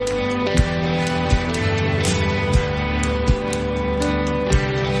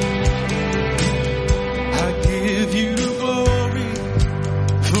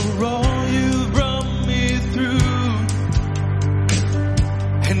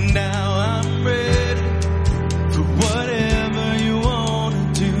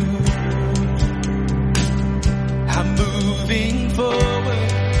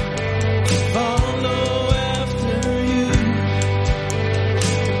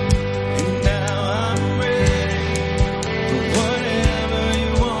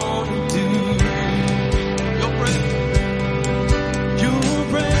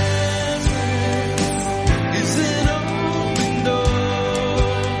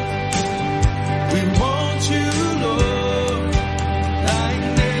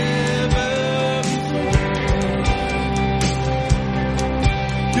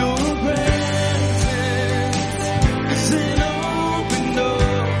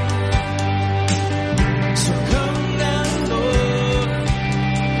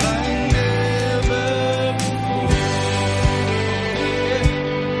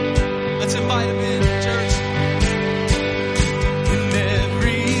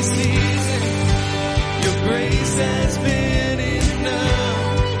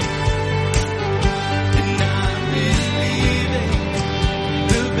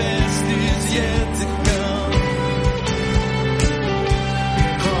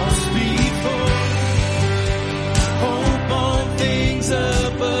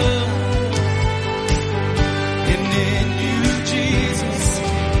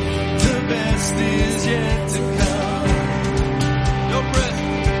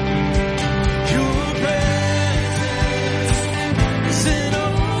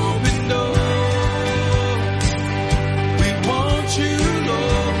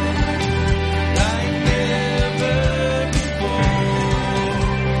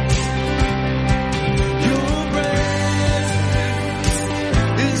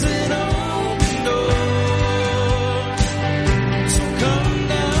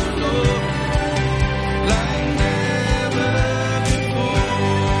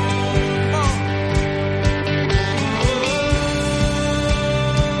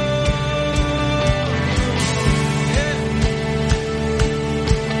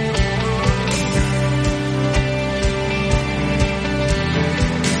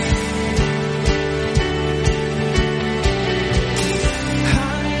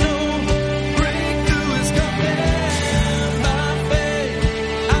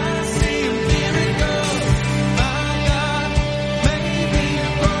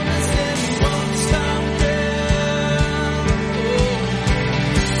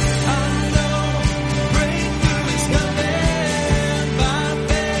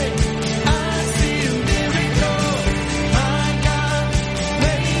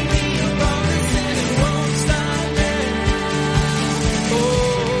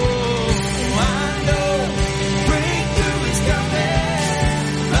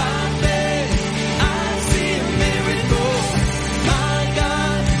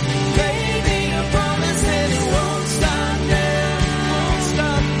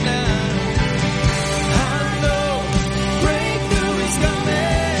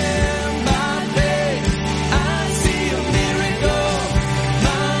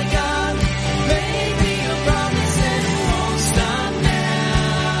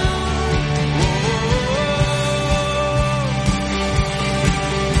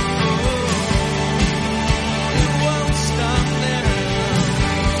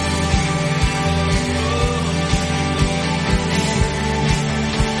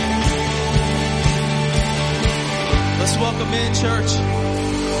church.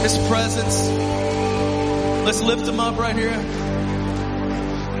 His presence. Let's lift him up right here.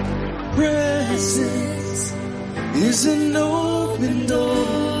 Presence is an open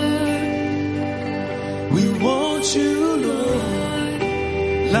door. We want you, Lord,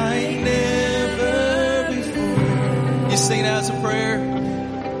 like never before. You sing it as a prayer.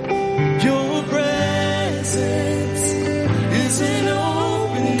 Your presence is an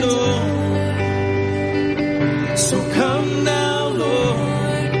open door. So come now,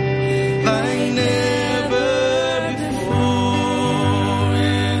 Lord, like never before.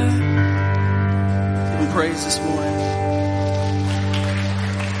 Yeah. Give him praise this morning.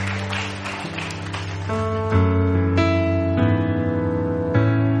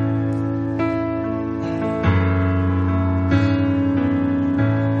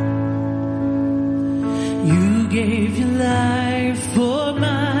 You gave your life for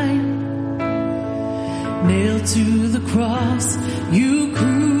mine. Nailed to the cross, you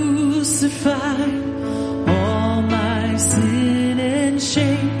crucified all my sin and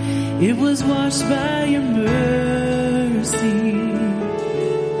shame. It was washed by your mercy.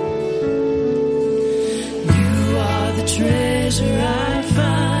 You are the treasure I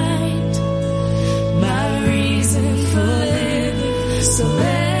find, my reason for living. So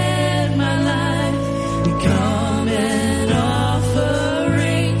let my life become an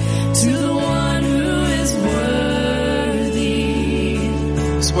offering to the one who is worthy.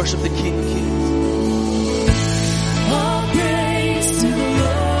 Let's worship the King of Kings. All praise to the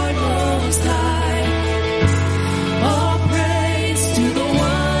Lord Most High. All praise to the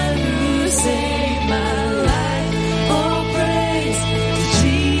one who saved my life. All praise to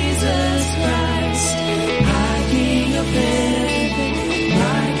Jesus Christ, my King of heaven,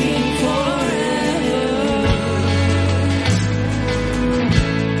 my King forever.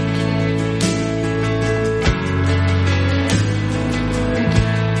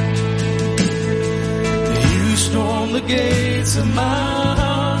 You stormed the gates of my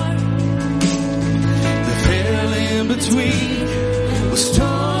heart. The veil in between was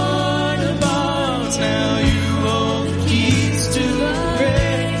torn apart. Now you hold the keys to the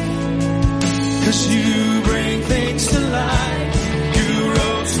grave. 'Cause you bring things to life. You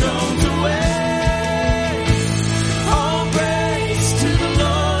rolled stones away. All praise to the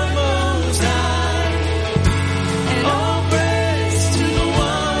Lord Most High. All praise to the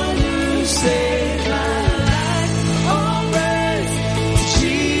one who saved my life. All praise to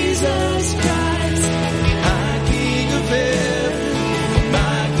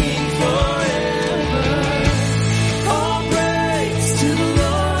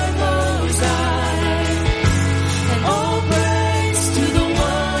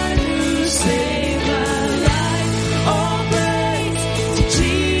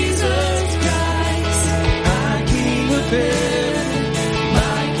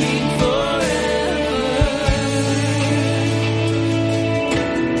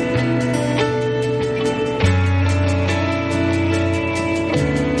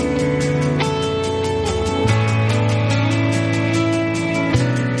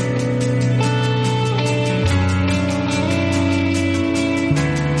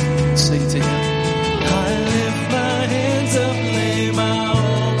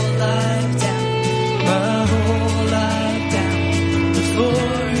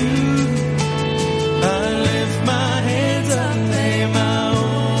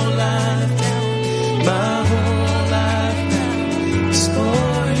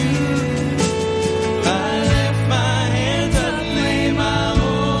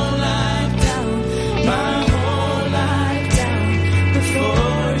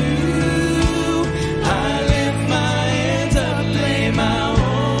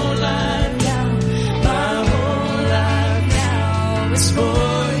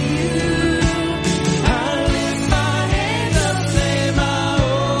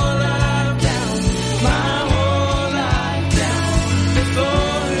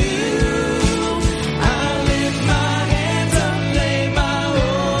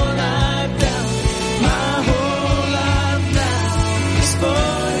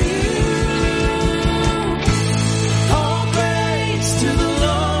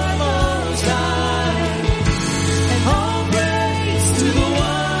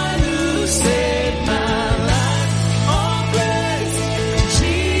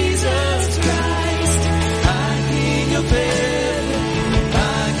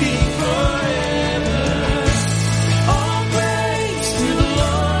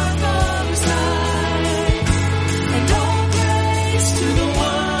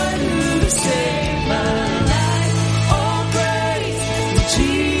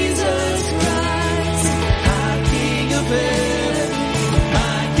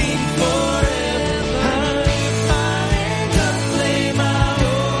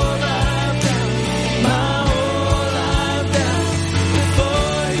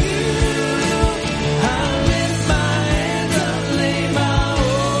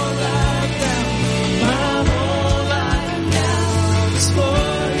praises for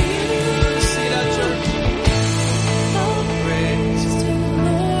you. Sing it out, church. All praise to the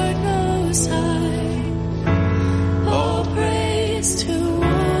Lord Most High. All praise to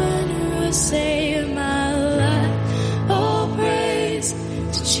one who has saved my life. All praise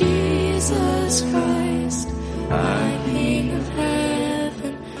to Jesus Christ, my King of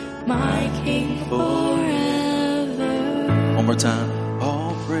heaven, my King forever. One more time.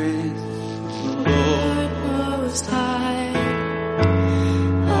 All praise to the Lord. Most High.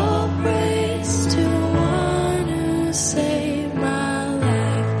 All praise to one who saved my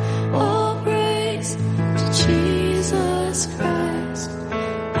life. All praise to Jesus Christ,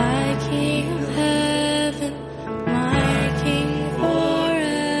 my King of heaven, my King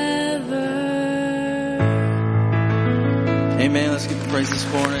forever. Amen. Let's give the praise this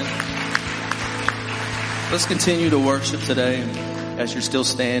morning. Let's continue to worship today as you're still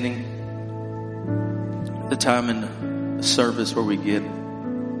standing. The time in the service where we get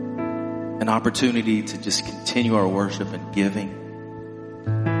an opportunity to just continue our worship and giving,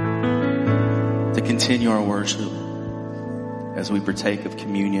 to continue our worship as we partake of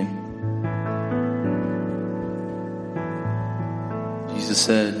communion. Jesus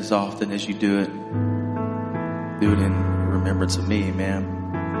said, as often as you do it in remembrance of me, man.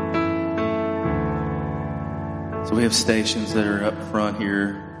 So we have stations that are up front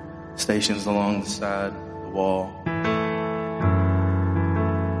here, stations along the side, wall.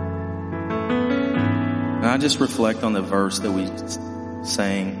 And I just reflect on the verse that we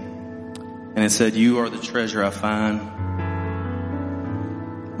sang, and it said, you are the treasure I find,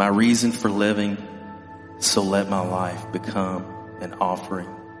 my reason for living, so let my life become an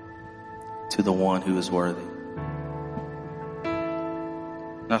offering to the one who is worthy.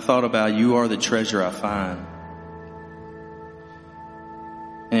 And I thought about, you are the treasure I find.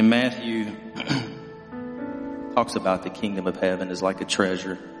 And in Matthew talks about the kingdom of heaven as like a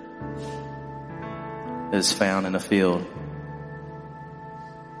treasure that is found in a field.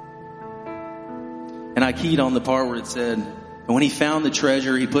 And I keyed on the part where it said, and when he found the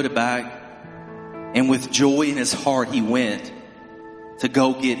treasure, he put it back, and with joy in his heart, he went to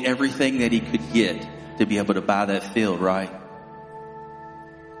go get everything that he could get to be able to buy that field, right?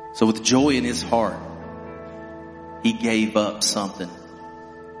 So with joy in his heart, he gave up something,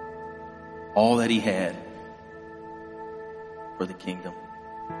 all that he had, for the kingdom,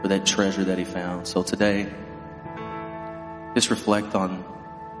 for that treasure that he found. So today, just reflect on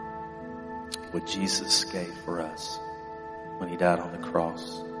what Jesus gave for us when he died on the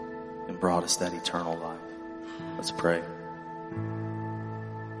cross and brought us that eternal life. Let's pray.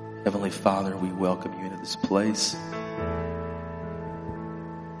 Heavenly Father, we welcome you into this place.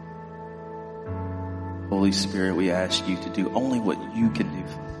 Holy Spirit, we ask you to do only what you can do.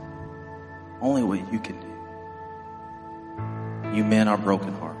 Only what you can do. You mend our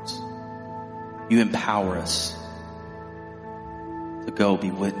broken hearts. You empower us to go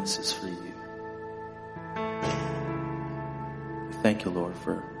be witnesses for you. We thank you, Lord,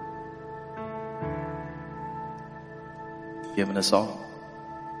 for giving us all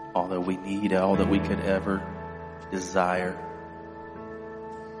that we need, all that we could ever desire.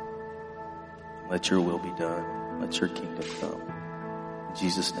 Let your will be done. Let your kingdom come. In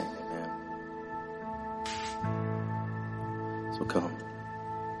Jesus' name, amen. So come.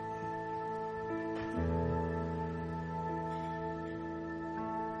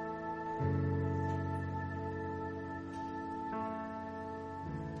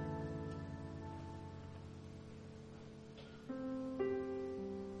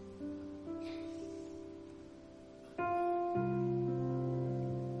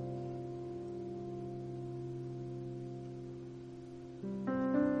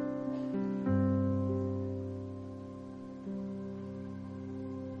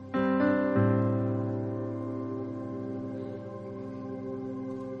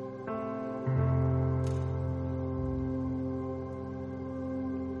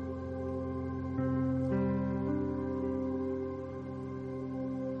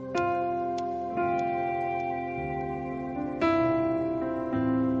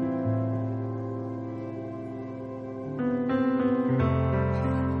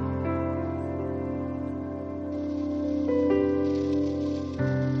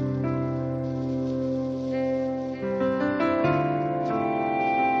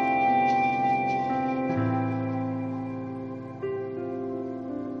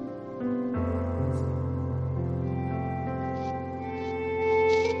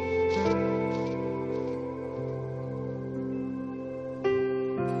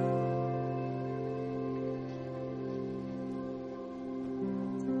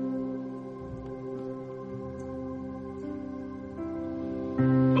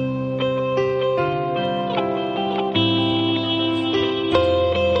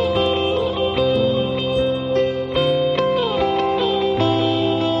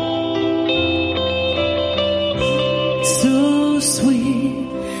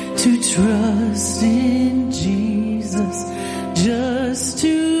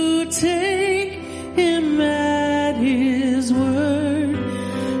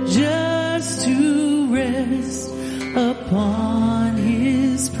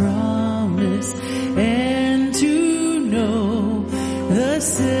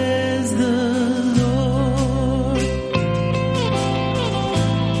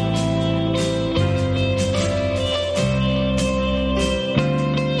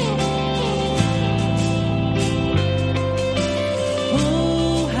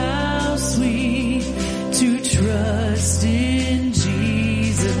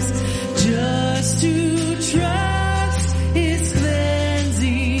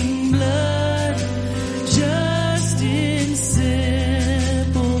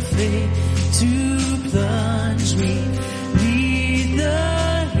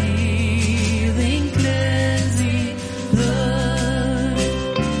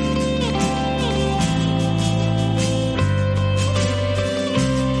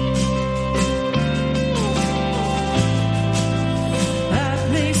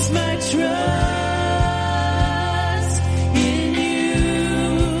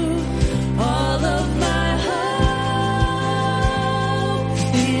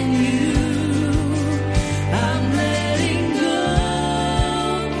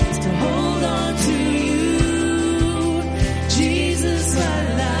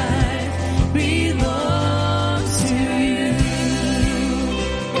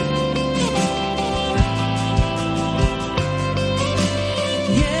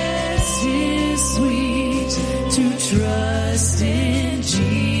 in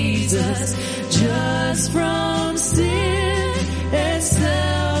Jesus, just from sin and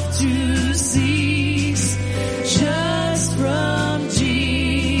self to cease, just from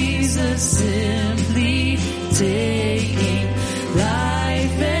Jesus, simply taking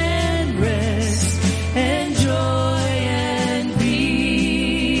life and rest and joy and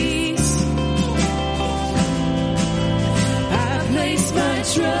peace. I place my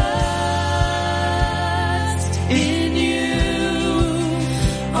trust in you,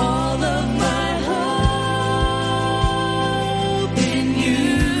 all of my hope in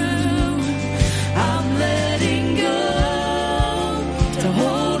you. I'm letting go to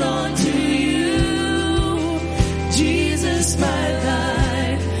hold on to you. Jesus, my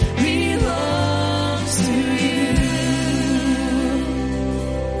life belongs to you.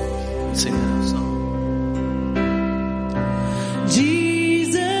 Sing that song.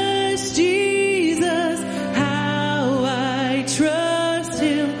 Jesus, Jesus, how I trust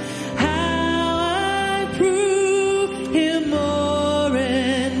him, how I prove him more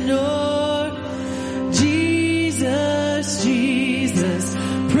and more. Jesus, Jesus,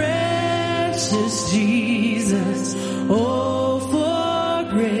 precious Jesus, oh, for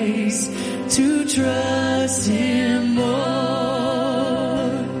grace to trust him more.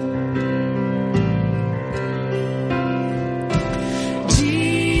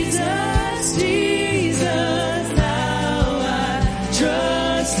 Jesus, Jesus, how I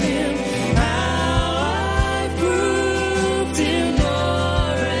trust him, how I proved him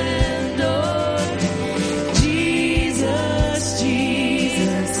more and more. Jesus,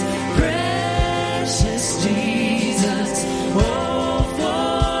 Jesus, precious Jesus, oh,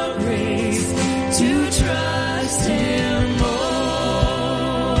 for grace to trust him more.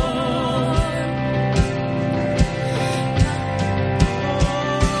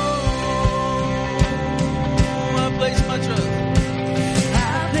 I place my trust.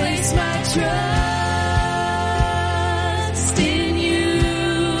 I place my trust in you,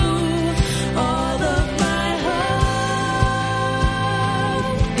 all of my hope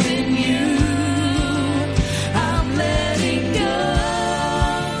in you. I'm letting go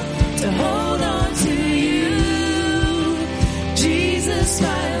to hold on to you. Jesus,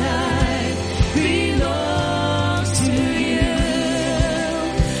 my life belongs to you.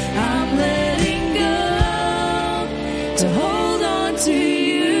 I'm letting go to hold on to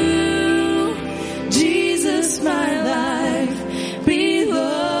you. Jesus, my life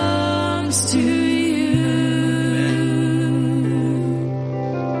belongs to you.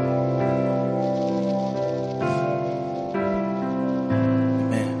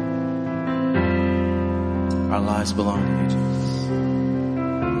 Amen. Our lives belong to you, Jesus.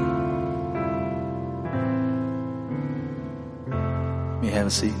 May you have a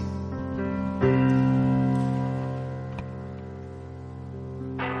seat.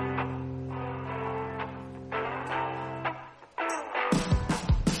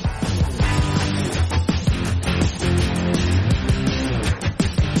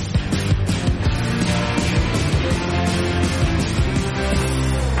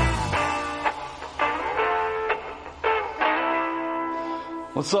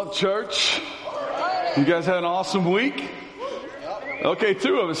 What's up, church? You guys had an awesome week? Okay,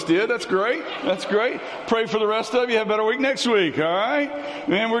 2 of us did. That's great. That's great. Pray for the rest of you. Have a better week next week, all right?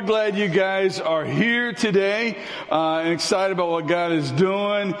 Man, we're glad you guys are here today and excited about what God is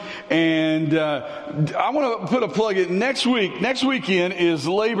doing. And I want to put a plug in. Next weekend is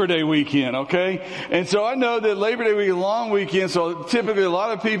Labor Day weekend, okay? And so I know that Labor Day week is a long weekend, so typically a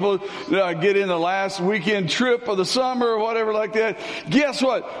lot of people get in the last weekend trip of the summer or whatever like that. Guess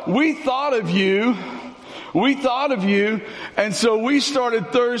what? We thought of you. And so we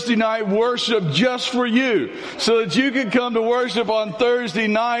started Thursday night worship just for you, so that you could come to worship on Thursday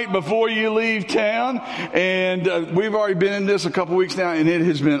night before you leave town. And we've already been in this a couple weeks now, and it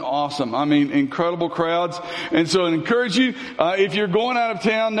has been awesome. I mean, incredible crowds. And so I encourage you, if you're going out of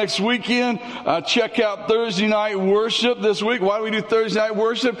town next weekend, check out Thursday night worship this week. Why do we do Thursday night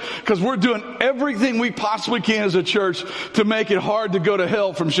worship? Because we're doing everything we possibly can as a church to make it hard to go to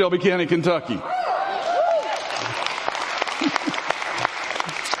hell from Shelby County, Kentucky.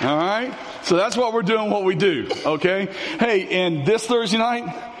 All right? So that's what we're doing, what we do, okay? Hey, and this Thursday night,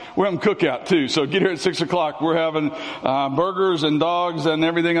 we're having cookout too. So get here at 6 o'clock. We're having burgers and dogs and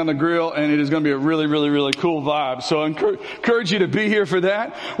everything on the grill, and it is going to be a really, really, really cool vibe. So I encourage you to be here for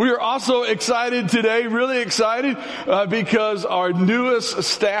that. We are also excited today, really excited, because our newest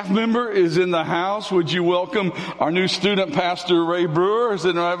staff member is in the house. Would you welcome our new student pastor, Ray Brewer,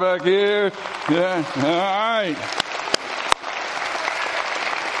 sitting right back here? Yeah, all right.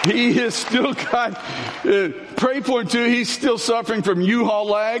 He is still got, pray for him too. He's still suffering from U-Haul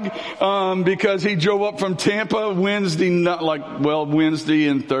lag, because he drove up from Tampa Wednesday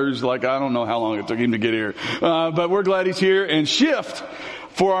and Thursday. I don't know how long it took him to get here. But we're glad he's here. And shift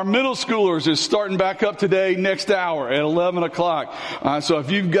for our middle schoolers is starting back up today, next hour at 11 o'clock. So if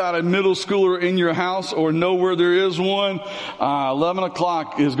you've got a middle schooler in your house or know where there is one, 11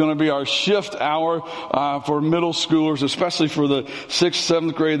 o'clock is going to be our shift hour for middle schoolers, especially for the 6th,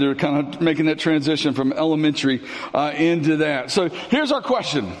 7th grade. They're kind of making that transition from elementary into that. So here's our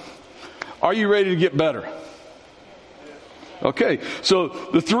question. Are you ready to get better? Okay, so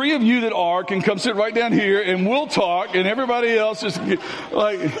the three of you that can come sit right down here and we'll talk, and everybody else is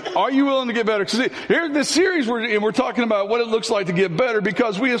are you willing to get better? Because here in this series we're talking about what it looks like to get better,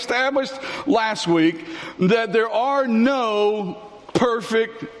 because we established last week that there are no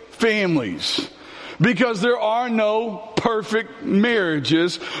perfect families. Because there are no perfect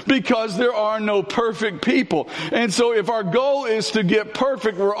marriages, because there are no perfect people. And so if our goal is to get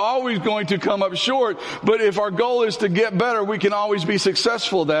perfect, we're always going to come up short. But if our goal is to get better, we can always be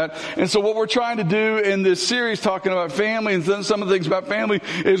successful at that. And so what we're trying to do in this series, talking about family and then some of the things about family,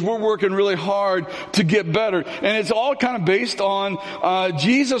 is we're working really hard to get better. And it's all kind of based on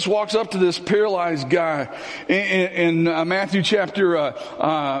Jesus walks up to this paralyzed guy in Matthew chapter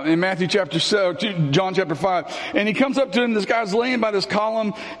 7, John chapter 5. And he comes up to him. This guy's laying by this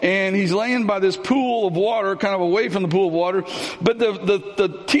column, and he's laying by this pool of water, kind of away from the pool of water. But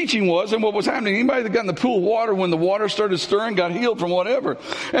the teaching was, and what was happening, anybody that got in the pool of water, when the water started stirring, got healed from whatever.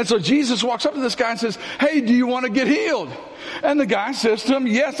 And so Jesus walks up to this guy and says, "Hey, do you want to get healed?" And the guy says to him,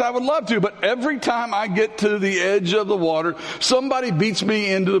 "Yes, I would love to, but every time I get to the edge of the water, somebody beats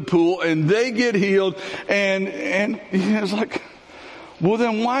me into the pool and they get healed." And he was like, "Well,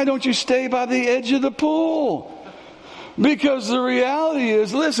 then why don't you stay by the edge of the pool?" Because the reality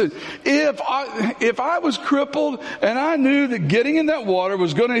is, listen, if I was crippled and I knew that getting in that water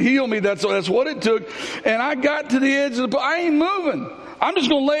was going to heal me, that's what it took, and I got to the edge of the pool, I ain't moving. I'm just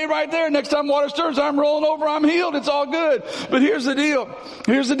going to lay right there. Next time water stirs, I'm rolling over, I'm healed, it's all good. But here's the deal,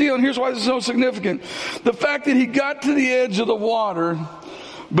 and here's why this is so significant. The fact that he got to the edge of the water,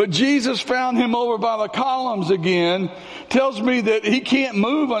 but Jesus found him over by the columns again, tells me that he can't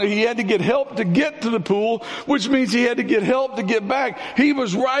move on it. He had to get help to get to the pool, which means he had to get help to get back. He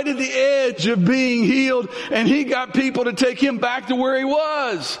was right at the edge of being healed, and he got people to take him back to where he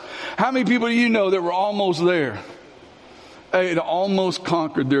was. How many people do you know that were almost there? They had almost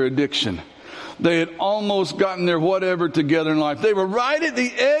conquered their addiction. They had almost gotten their whatever together in life. They were right at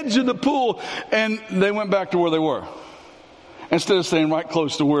the edge of the pool, and they went back to where they were, instead of staying right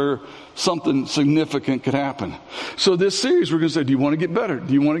close to where something significant could happen. So this series, we're going to say, do you want to get better?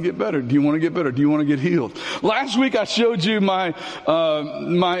 Do you want to get better? Do you want to get better? Do you want to get healed? Last week I showed you my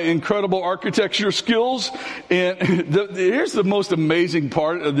incredible architecture skills. And here's the most amazing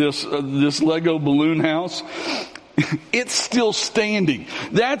part of this Lego balloon house. It's still standing.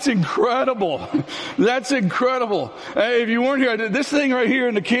 That's incredible. That's incredible. If you weren't here, this thing right here,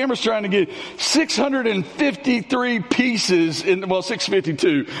 and the camera's trying to get 653 pieces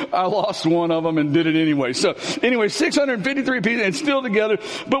 652. I lost one of them and did it anyway. So anyway, 653 pieces and still together.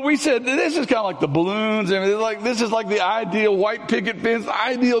 But we said, this is kind of like the balloons. And this is like the ideal white picket fence,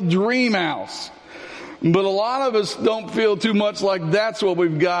 ideal dream house. But a lot of us don't feel too much like that's what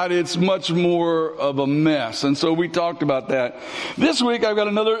we've got. It's much more of a mess. And so we talked about that. This week I've got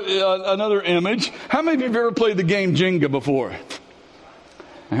another image. How many of you have ever played the game Jenga before?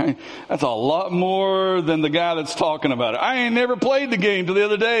 That's a lot more than the guy that's talking about it. I ain't never played the game till the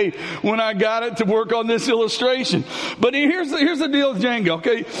other day when I got it to work on this illustration. But here's the deal with Jenga,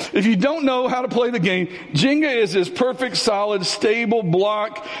 okay? If you don't know how to play the game, Jenga is this perfect, solid, stable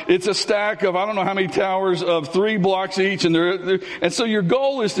block. It's a stack of, I don't know how many towers, of 3 blocks each. And so your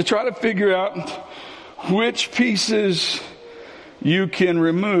goal is to try to figure out which pieces you can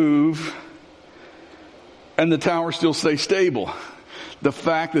remove and the tower still stay stable. The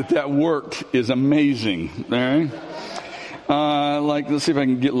fact that worked is amazing. All right? Let's see if I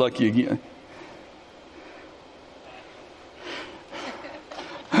can get lucky again.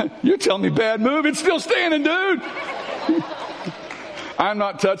 You're telling me bad move. It's still standing, dude. I'm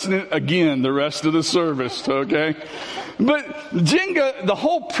not touching it again the rest of the service, okay? But Jenga, the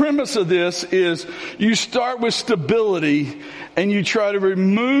whole premise of this is you start with stability and you try to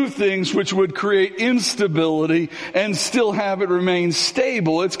remove things which would create instability and still have it remain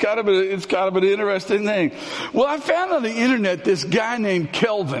stable. It's kind of an interesting thing. Well, I found on the internet this guy named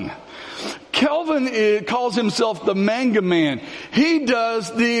Kelvin. Kelvin calls himself the manga man. He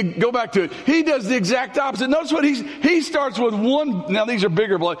does the exact opposite. Notice what he starts with one. Now these are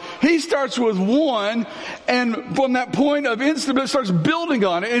bigger blocks. He starts with one, and from that point of instability starts building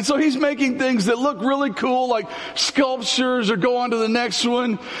on it. And so he's making things that look really cool, like sculptures, or go on to the next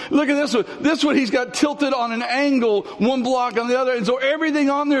one. Look at this one. This one he's got tilted on an angle, one block on the other. And so everything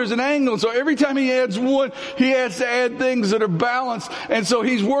on there is an angle. And so every time he adds one, he has to add things that are balanced. And so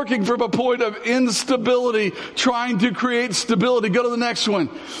he's working from a point of instability, trying to create stability. Go to the next one.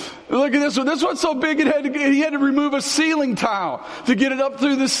 Look at this one. This one's so big he had to remove a ceiling tile to get it up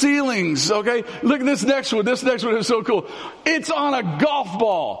through the ceilings. Okay? Look at this next one. This next one is so cool. It's on a golf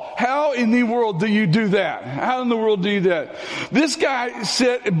ball. How in the world do you do that? How in the world do you do that? This guy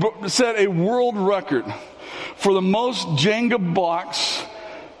set a world record for the most Jenga blocks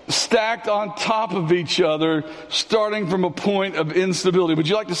stacked on top of each other, starting from a point of instability. Would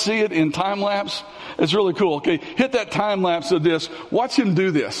you like to see it in time lapse? It's really cool. Okay, hit that time lapse of this. Watch him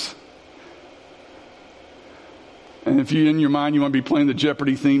do this. And if you, in your mind, you want to be playing the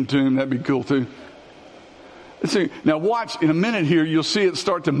Jeopardy theme tune, that'd be cool too. Let's see. Now watch, in a minute here, you'll see it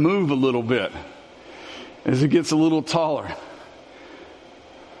start to move a little bit as it gets a little taller.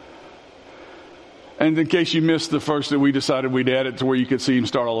 And in case you missed the first that we decided we'd add it to where you could see him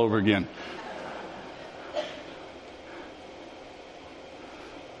start all over again.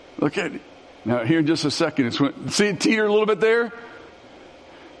 Look at it. Now here in just a second. See it teeter a little bit there?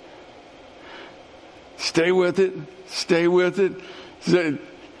 Stay with it. Stay with it.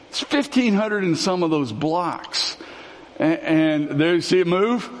 It's 1,500 in some of those blocks. And there, see it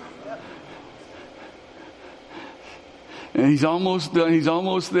move? And he's almost done. He's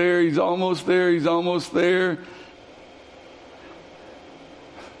almost there. He's almost there. He's almost there.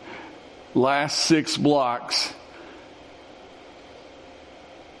 Last 6 blocks.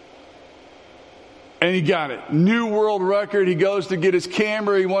 And he got it. New world record. He goes to get his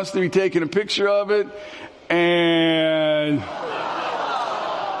camera. He wants to be taking a picture of it. And...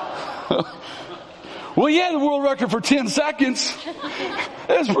 well, yeah, the world record for 10 seconds.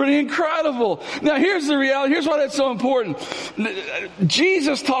 That's pretty incredible. Now, here's the reality. Here's why that's so important.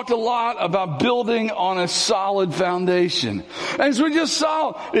 Jesus talked a lot about building on a solid foundation. As we just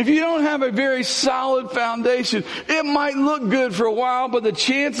saw, if you don't have a very solid foundation, it might look good for a while, but the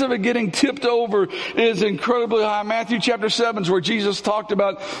chance of it getting tipped over is incredibly high. Matthew chapter 7 is where Jesus talked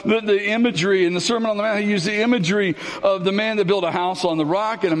about the imagery in the Sermon on the Mount. He used the imagery of the man that built a house on the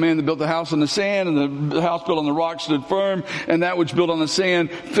rock and a man that built a house on the sand, and the house built on the rock stood firm, and that which built on the sand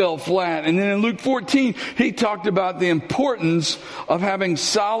fell flat. And then in Luke 14, he talked about the importance of having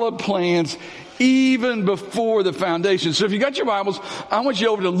solid plans even before the foundation. So if you got your Bibles, I want you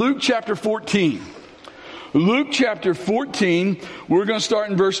over to Luke chapter 14. Luke chapter 14, we're going to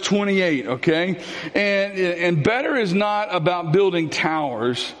start in verse 28, okay? And better is not about building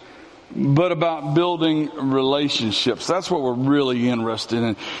towers, but about building relationships. That's what we're really interested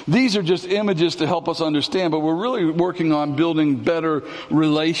in. These are just images to help us understand, but we're really working on building better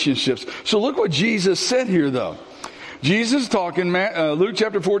relationships. So look what Jesus said here, though. Jesus talking, Luke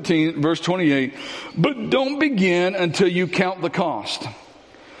chapter 14, verse 28, but don't begin until you count the cost.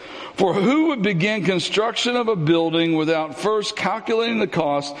 For who would begin construction of a building without first calculating the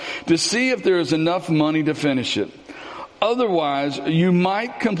cost to see if there is enough money to finish it? Otherwise, you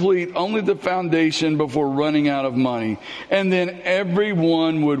might complete only the foundation before running out of money. And then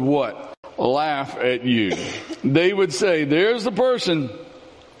everyone would what? Laugh at you. They would say, there's the person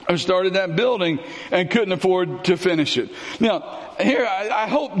who started that building and couldn't afford to finish it. Now, here, I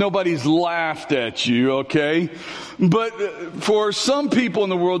hope nobody's laughed at you, okay? But for some people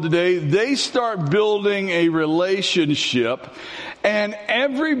in the world today, they start building a relationship, and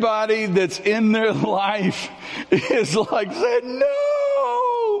everybody that's in their life is like saying,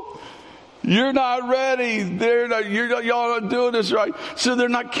 no, you're not ready. Y'all aren't doing this right. So they're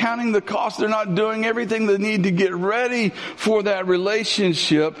not counting the cost. They're not doing everything they need to get ready for that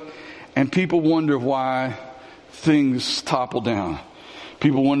relationship. And people wonder why things topple down.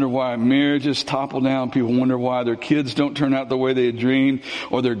 People wonder why marriages topple down. People wonder why their kids don't turn out the way they had dreamed,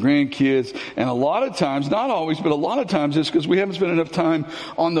 or their grandkids. And a lot of times, not always, but a lot of times it's because we haven't spent enough time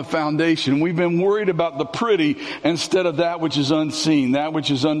on the foundation. We've been worried about the pretty instead of that which is unseen, that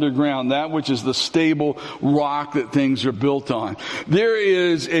which is underground, that which is the stable rock that things are built on. There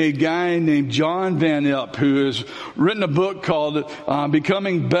is a guy named John Van Epp who has written a book called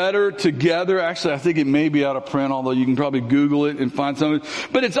Becoming Better Together. Actually, I think it may be out of print, although you can probably Google it and find something.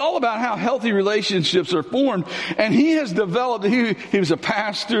 But it's all about how healthy relationships are formed. And he has developed, he was a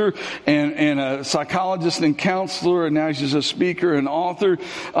pastor and a psychologist and counselor, and now he's just a speaker and author.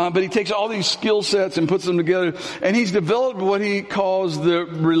 But he takes all these skill sets and puts them together. And he's developed what he calls the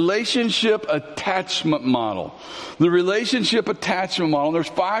relationship attachment model. The relationship attachment model. And there's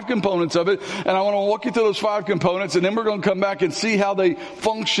 5 components of it. And I want to walk you through those 5 components, and then we're going to come back and see how they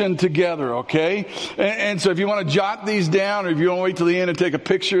function together, okay? And so if you want to jot these down, or if you want to wait till the end and take a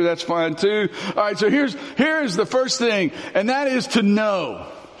picture, that's fine too. All right, so here's the first thing, and that is to know.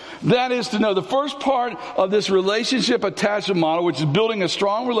 That is to know. The first part of this relationship attachment model, which is building a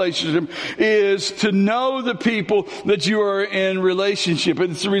strong relationship, is to know the people that you are in relationship.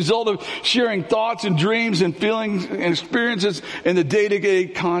 It's the result of sharing thoughts and dreams and feelings and experiences in the day-to-day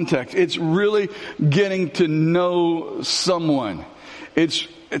context. It's really getting to know someone. It's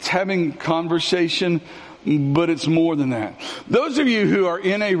having conversation, but it's more than that. Those of you who are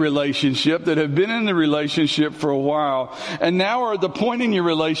in a relationship, that have been in the relationship for a while, and now are at the point in your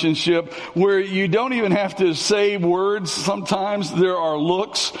relationship where you don't even have to say words. Sometimes there are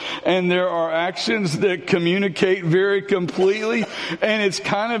looks and there are actions that communicate very completely, and it's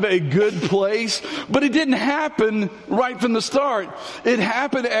kind of a good place. But it didn't happen right from the start. It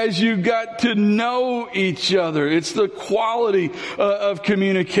happened as you got to know each other. It's the quality of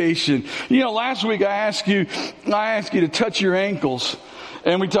communication. You know, last week I asked you to touch your ankles.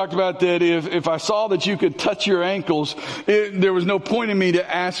 And we talked about that if I saw that you could touch your ankles, there was no point in me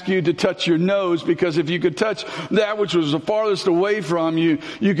to ask you to touch your nose, because if you could touch that which was the farthest away from you,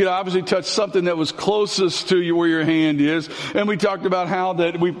 you could obviously touch something that was closest to you where your hand is. And we talked about how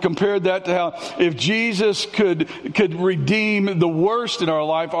that we compared that to how if Jesus could redeem the worst in our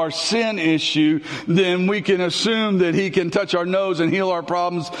life, our sin issue, then we can assume that he can touch our nose and heal our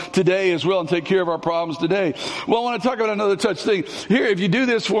problems today as well and take care of our problems today. Well, I want to talk about another touch thing. Here, if you do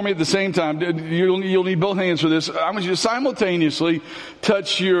this for me at the same time, you'll need both hands for this. I want you to simultaneously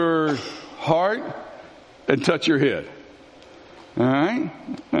touch your heart and touch your head. All right?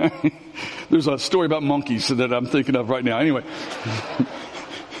 There's a story about monkeys that I'm thinking of right now. Anyway.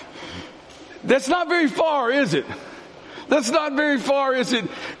 That's not very far, is it? That's not very far, is it?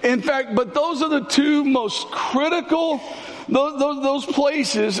 In fact, but those are the two most critical, those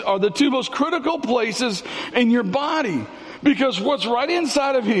places are the two most critical places in your body. Because what's right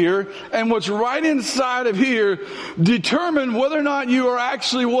inside of here and what's right inside of here determine whether or not you are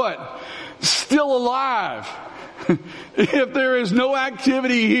actually what? Still alive. If there is no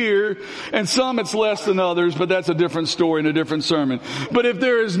activity here, and some it's less than others, but that's a different story and a different sermon. But if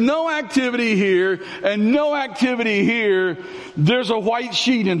there is no activity here and no activity here, there's a white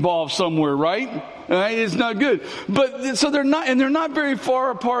sheet involved somewhere, right? Right? It's not good. But so they're not very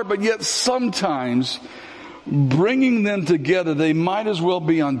far apart, but yet sometimes bringing them together, they might as well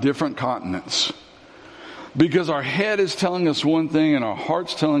be on different continents. Because our head is telling us one thing and our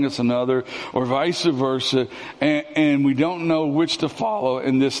heart's telling us another, or vice versa, and we don't know which to follow.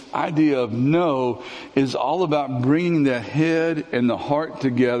 And this idea of know is all about bringing the head and the heart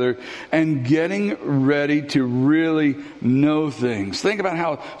together and getting ready to really know things. Think about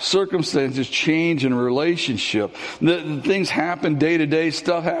how circumstances change in a relationship. The things happen day to day,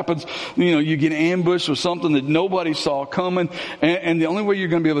 stuff happens. You know, you get ambushed with something that nobody saw coming, and the only way you're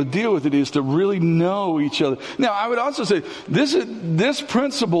going to be able to deal with it is to really know each other. Now, I would also say this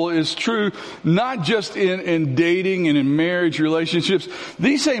principle is true not just in dating and in marriage relationships.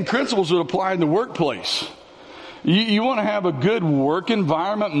 These same principles would apply in the workplace. You want to have a good work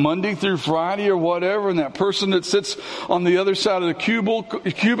environment Monday through Friday or whatever, and that person that sits on the other side of the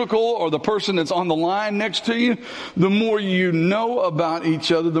cubicle or the person that's on the line next to you, the more you know about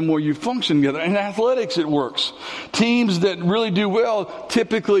each other, the more you function together. In athletics, it works. Teams that really do well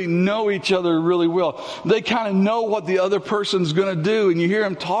typically know each other really well. They kind of know what the other person's going to do, and you hear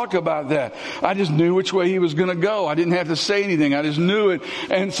them talk about that. I just knew which way he was going to go. I didn't have to say anything. I just knew it.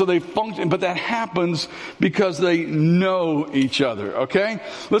 And so they function. But that happens because they know each other, okay?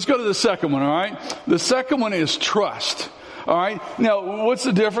 Let's go to the second one, all right? The second one is trust. All right. Now, what's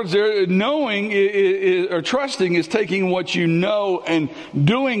the difference there? Knowing or trusting is taking what you know and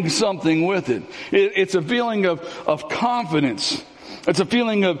doing something with it. It's a feeling of confidence. It's a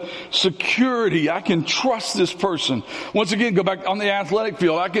feeling of security. I can trust this person. Once again, go back on the athletic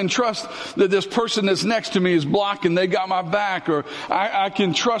field. I can trust that this person that's next to me is blocking. They got my back. Or I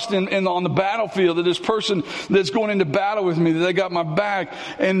can trust on the battlefield that this person that's going into battle with me, that they got my back.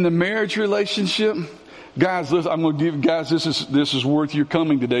 And the marriage relationship, guys, listen, I'm going to give guys, this is worth your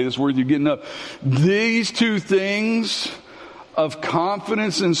coming today. This is worth you getting up. These two things of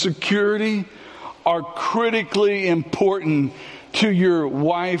confidence and security are critically important to your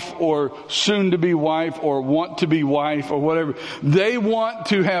wife or soon to be wife or want to be wife or whatever. They want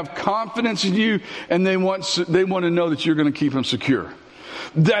to have confidence in you, and they want to know that you're going to keep them secure.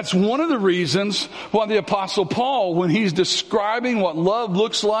 That's one of the reasons why the Apostle Paul, when he's describing what love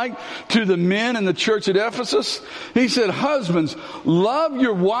looks like to the men in the church at Ephesus, he said, husbands, love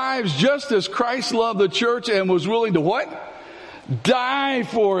your wives just as Christ loved the church and was willing to what? Die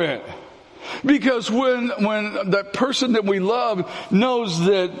for it. Because when that person that we love knows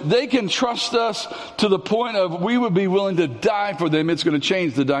that they can trust us to the point of we would be willing to die for them, it's going to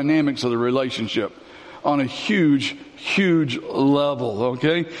change the dynamics of the relationship on a huge, huge level,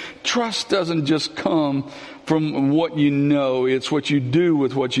 okay? Trust doesn't just come from what you know. It's what you do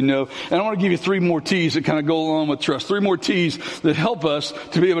with what you know. And I want to give you 3 more T's that kind of go along with trust. 3 more T's that help us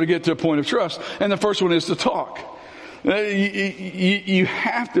to be able to get to a point of trust. And the first one is to talk. You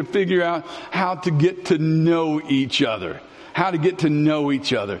have to figure out how to get to know each other. How to get to know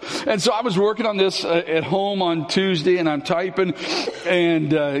each other. And so I was working on this at home on Tuesday, and I'm typing,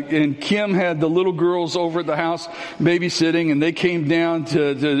 and Kim had the little girls over at the house babysitting, and they came down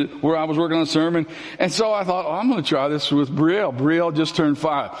to where I was working on the sermon. And so I thought, I'm going to try this with Brielle. Brielle just turned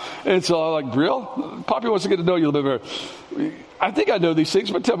 5. And so I'm like, Brielle, Poppy wants to get to know you a little bit better. I think I know these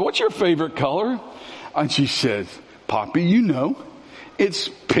things, but tell me, what's your favorite color? And she said, Poppy, you know, it's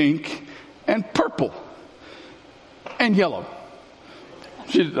pink and purple. And yellow.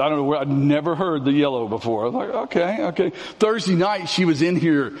 I don't know where, I'd never heard the yellow before. I was like, okay. Thursday night, she was in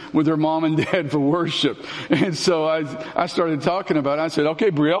here with her mom and dad for worship. And so I started talking about it. I said, okay,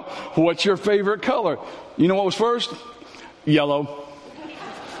 Brielle, what's your favorite color? You know what was first? Yellow.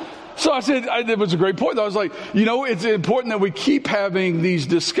 So I said, it was a great point. I was like, it's important that we keep having these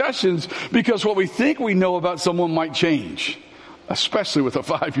discussions because what we think we know about someone might change. Especially with a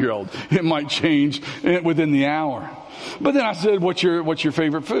 5-year-old. It might change within the hour. But then I said, what's your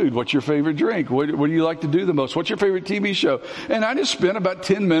favorite food? What's your favorite drink? What do you like to do the most? What's your favorite TV show? And I just spent about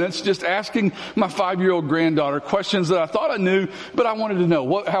 10 minutes just asking my 5-year-old granddaughter questions that I thought I knew, but I wanted to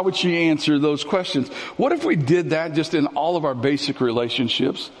know how would she answer those questions? What if we did that just in all of our basic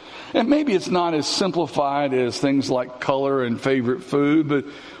relationships? And maybe it's not as simplified as things like color and favorite food, but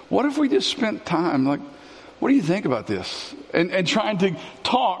what if we just spent time like, what do you think about this? And trying to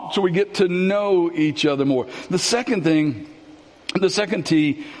talk so we get to know each other more. The second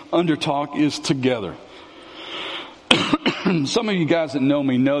T under talk is together. Some of you guys that know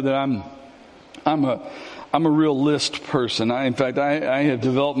me know that I'm a real list person. In fact, I have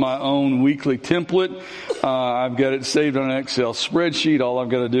developed my own weekly template. I've got it saved on an Excel spreadsheet. All I've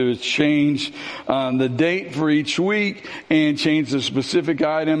got to do is change the date for each week and change the specific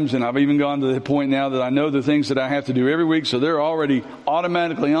items. And I've even gone to the point now that I know the things that I have to do every week. So they're already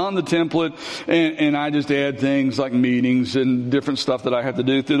automatically on the template. And I just add things like meetings and different stuff that I have to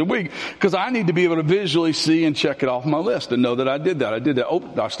do through the week. Because I need to be able to visually see and check it off my list and know that I did that.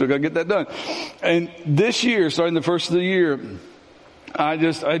 Oh, I still got to get that done. And this year, starting the first of the year, I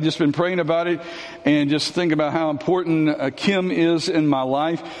just been praying about it and just think about how important Kim is in my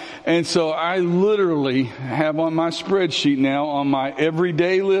life. And so I literally have on my spreadsheet now, on my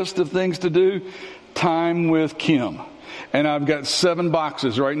everyday list of things to do, time with Kim. And I've got 7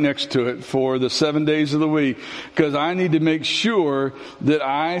 boxes right next to it for the 7 days of the week because I need to make sure that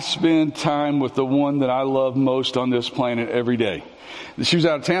I spend time with the one that I love most on this planet every day. She was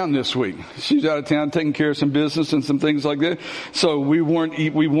out of town this week. She was out of town taking care of some business and some things like that. So we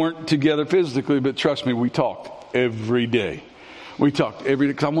weren't together physically, but trust me, we talked every day. We talked every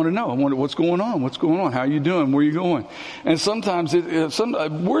day because I want to know. I wonder what's going on. What's going on? How are you doing? Where are you going? And sometimes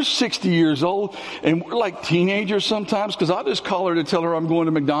we're 60 years old and we're like teenagers sometimes because I'll just call her to tell her I'm going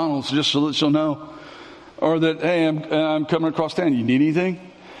to McDonald's just so that she'll know. Or that, hey, I'm coming across town. You need anything?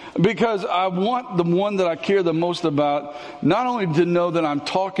 Because I want the one that I care the most about, not only to know that I'm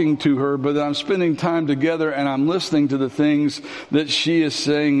talking to her, but that I'm spending time together and I'm listening to the things that she is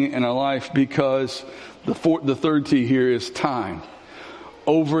saying in her life, because the third T here is time.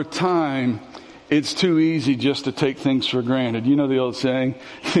 Over time, it's too easy just to take things for granted. You know the old saying,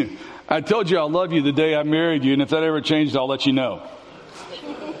 I told you I love you the day I married you, and if that ever changed, I'll let you know.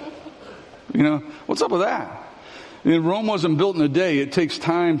 What's up with that? And Rome wasn't built in a day. It takes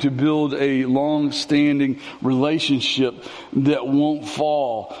time to build a long-standing relationship that won't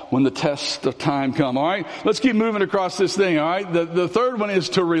fall when the tests of time come. All right, let's keep moving across this thing. All right, the third one is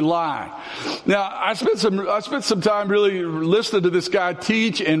to rely. Now, I spent some time really listening to this guy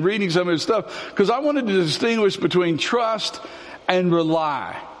teach and reading some of his stuff because I wanted to distinguish between trust and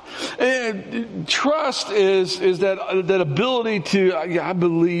rely. And trust is that ability to, I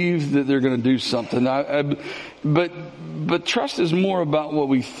believe that they're going to do something. But trust is more about what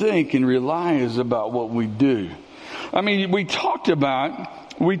we think, and rely is about what we do. I mean, we talked about,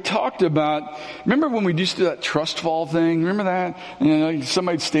 remember when we used to do that trust fall thing? Remember that? You know,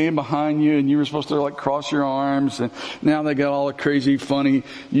 somebody'd stand behind you and you were supposed to like cross your arms, and now they got all the crazy, funny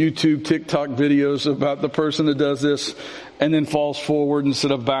YouTube, TikTok videos about the person that does this and then falls forward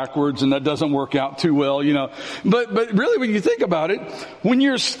instead of backwards, and that doesn't work out too well, you know. But really, when you think about it, when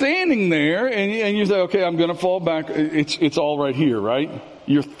you're standing there and you say, okay, I'm going to fall back, it's all right here, right?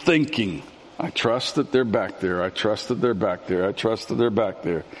 You're thinking, I trust that they're back there. I trust that they're back there. I trust that they're back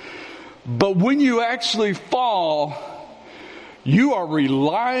there. But when you actually fall, you are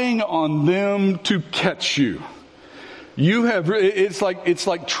relying on them to catch you. It's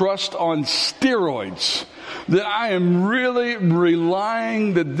like trust on steroids. That I am really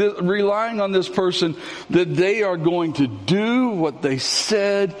relying on this person, that they are going to do what they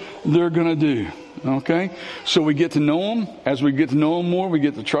said they're going to do. Okay? So we get to know them. As we get to know them more, we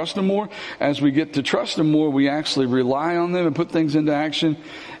get to trust them more. As we get to trust them more, we actually rely on them and put things into action.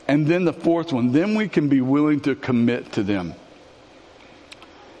 And then the fourth one, then we can be willing to commit to them.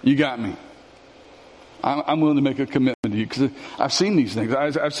 You got me. I'm willing to make a commitment to you because I've seen these things.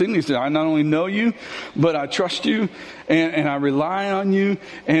 I've seen these things. I not only know you, but I trust you and I rely on you.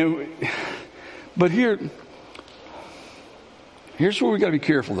 But here's where we got to be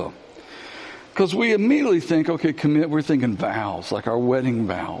careful though. Because we immediately think, okay, commit, we're thinking vows, like our wedding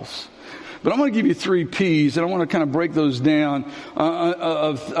vows. But I'm going to give you 3 P's, and I want to kind of break those down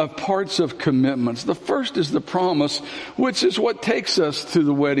of parts of commitments. The first is the promise, which is what takes us to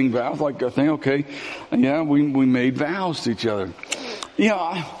the wedding vows. Like I think, okay, yeah, we made vows to each other. You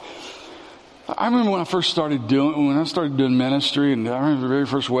know, I remember when I started doing ministry, and I remember the very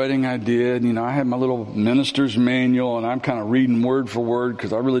first wedding I did, you know, I had my little minister's manual, and I'm kind of reading word for word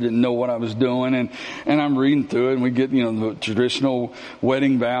because I really didn't know what I was doing, and I'm reading through it, and we get, you know, the traditional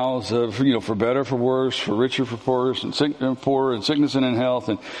wedding vows of, you know, for better, for worse, for richer, for poorer, and sickness and in health,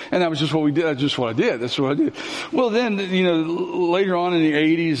 and that was just what we did. That's just what I did. That's what I did. Well, then, you know, later on in the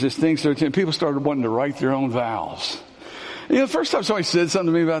 80s, as things started, people started wanting to write their own vows. You know, the first time somebody said something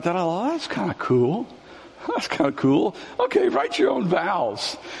to me about that, I thought, oh, that's kind of cool. That's kind of cool. Okay, write your own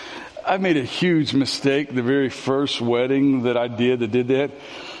vows. I made a huge mistake the very first wedding that I did that.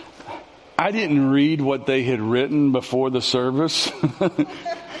 I didn't read what they had written before the service.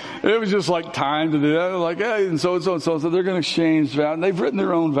 It was just like time to do that. Like, hey, and so they're going to exchange vows. And they've written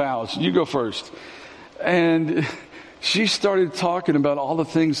their own vows. You go first. And she started talking about all the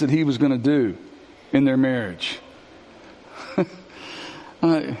things that he was going to do in their marriage.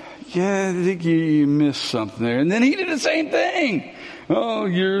 Yeah, I think you missed something there. And then he did the same thing. Oh,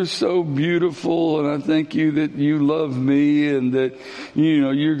 you're so beautiful, and I thank you that you love me, and that, you know,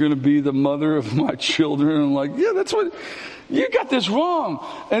 you're going to be the mother of my children. I'm like, yeah, that's what, you got this wrong.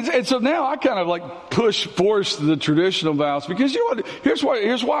 And so now I kind of like force the traditional vows, because you know what,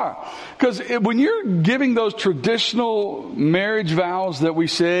 here's why. Because when you're giving those traditional marriage vows that we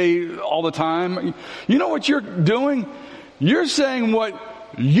say all the time, you know what you're doing? You're saying what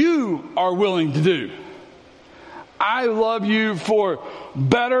you are willing to do. I love you for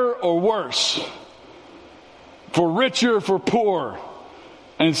better or worse, for richer, for poor,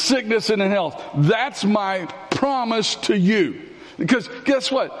 and sickness and in health. That's my promise to you. Because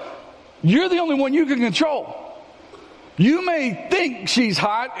guess what? You're the only one you can control. You may think she's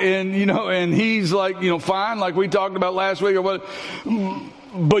hot and, you know, and he's like, you know, fine, like we talked about last week or what,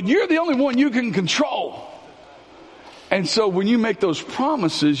 but you're the only one you can control. And so when you make those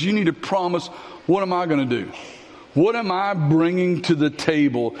promises, you need to promise, what am I going to do? What am I bringing to the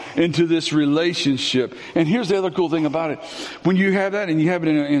table into this relationship? And here's the other cool thing about it. When you have that, and you have it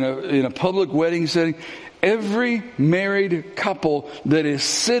in a public wedding setting, every married couple that is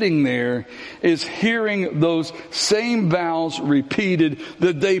sitting there is hearing those same vows repeated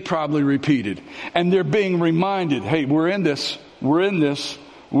that they probably repeated. And they're being reminded, hey, we're in this. We're in this.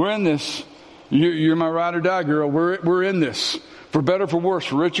 We're in this. You're my ride or die, girl. We're in this. For better, for worse,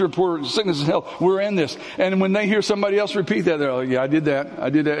 for richer, poor, sickness and health. We're in this. And when they hear somebody else repeat that, they're like, yeah, I did that.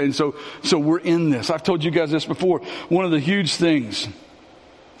 And so we're in this. I've told you guys this before. One of the huge things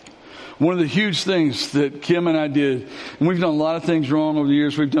One of the huge things that Kim and I did, and we've done a lot of things wrong over the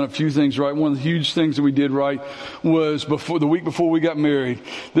years, we've done a few things right. One of the huge things that we did right was the week before we got married.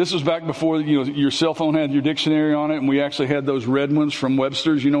 This was back before, your cell phone had your dictionary on it, and we actually had those red ones from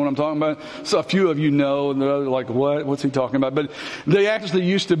Webster's. You know what I'm talking about? So a few of you know, and they're like, what? What's he talking about? But they actually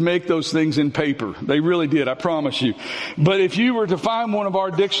used to make those things in paper. They really did, I promise you. But if you were to find one of our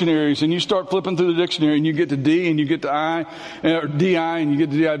dictionaries and you start flipping through the dictionary and you get to D and you get to I, or DI and you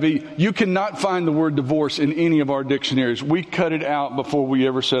get to DIV, you cannot find the word divorce in any of our dictionaries. We cut it out before we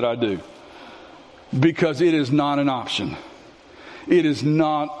ever said I do. Because it is not an option. It is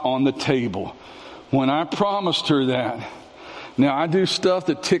not on the table. When I promised her that, now I do stuff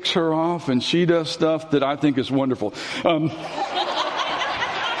that ticks her off and she does stuff that I think is wonderful.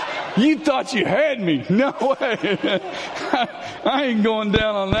 You thought you had me. No way. I ain't going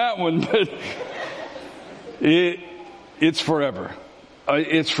down on that one, but it's forever.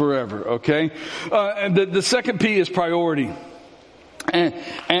 It's forever, okay? And the second P is priority.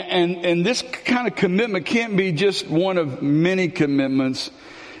 And this kind of commitment can't be just one of many commitments.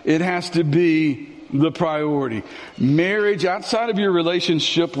 It has to be the priority. Marriage, outside of your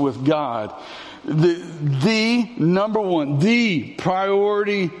relationship with God, the number one, the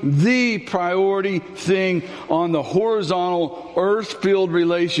priority thing on the horizontal earth-filled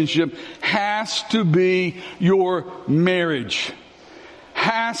relationship has to be your marriage.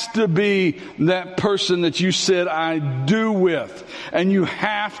 Has to be that person that you said I do with. And you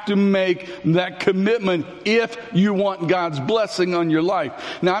have to make that commitment if you want God's blessing on your life.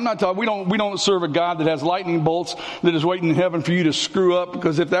 Now I'm not talking, we don't serve a God that has lightning bolts that is waiting in heaven for you to screw up,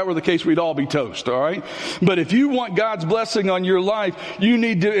 because if that were the case, we'd all be toast, alright? But if you want God's blessing on your life, you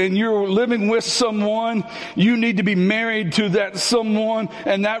need to, and you're living with someone, you need to be married to that someone,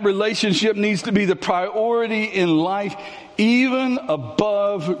 and that relationship needs to be the priority in life, even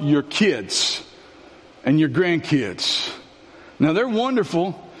above your kids and your grandkids. Now they're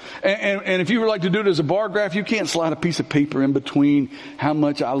wonderful. And if you would like to do it as a bar graph, you can't slide a piece of paper in between how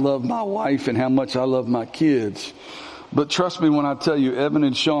much I love my wife and how much I love my kids. But trust me when I tell you, Evan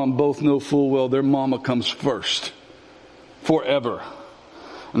and Sean both know full well their mama comes first. Forever.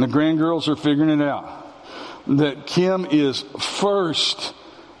 And the grandgirls are figuring it out. That Kim is first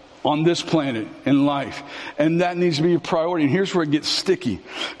on this planet in life. And that needs to be a priority. And here's where it gets sticky.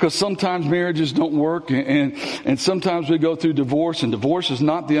 Because sometimes marriages don't work, and sometimes we go through divorce, and divorce is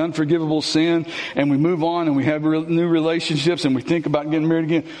not the unforgivable sin, and we move on and we have new relationships and we think about getting married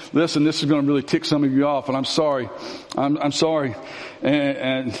again. Listen, this is going to really tick some of you off, and I'm sorry. I'm sorry.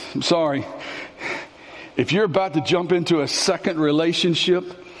 And I'm sorry. If you're about to jump into a second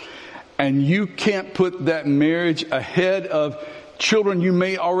relationship and you can't put that marriage ahead of children you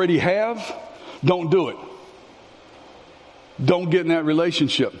may already have, don't do it. Don't get in that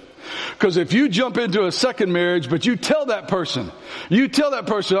relationship. Because if you jump into a second marriage, but you tell that person,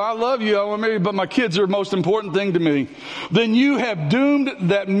 I love you, I want to marry you, but my kids are the most important thing to me, then you have doomed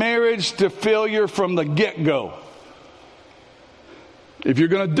that marriage to failure from the get-go. If you're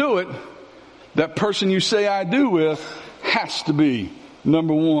going to do it, that person you say I do with has to be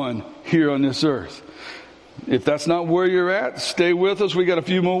number one here on this earth. If that's not where you're at, stay with us. We got a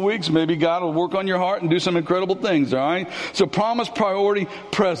few more weeks. Maybe God will work on your heart and do some incredible things, all right? So promise, priority,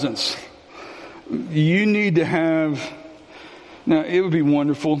 presence. You need to have... Now, it would be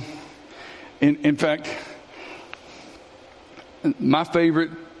wonderful. In fact, my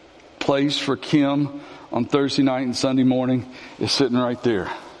favorite place for Kim on Thursday night and Sunday morning is sitting right there.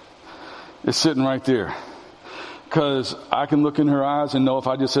 It's sitting right there. Because I can look in her eyes and know if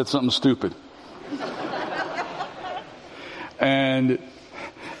I just said something stupid.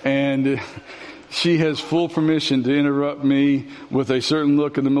 And she has full permission to interrupt me with a certain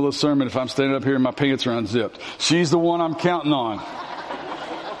look in the middle of the sermon if I'm standing up here and my pants are unzipped. She's the one I'm counting on.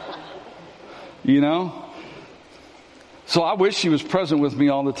 You know? So I wish she was present with me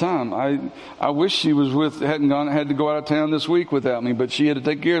all the time. I wish she was had to go out of town this week without me, but she had to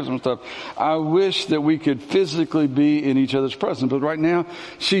take care of some stuff. I wish that we could physically be in each other's presence. But right now,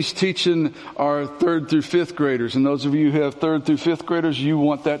 she's teaching our 3rd through 5th graders. And those of you who have 3rd through 5th graders, you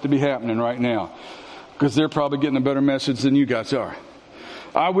want that to be happening right now. Because they're probably getting a better message than you guys are.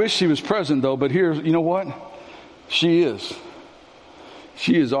 I wish she was present though, but here, you know what? She is.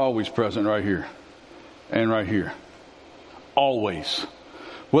 She is always present right here. And right here. Always.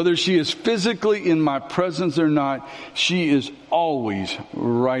 Whether she is physically in my presence or not, she is always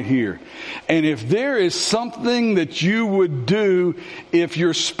right here. And if there is something that you would do if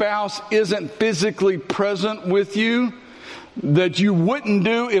your spouse isn't physically present with you, that you wouldn't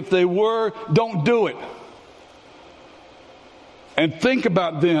do if they were, don't do it. and think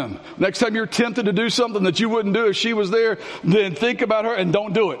about them. Next time you're tempted to do something that you wouldn't do if she was there, then think about her and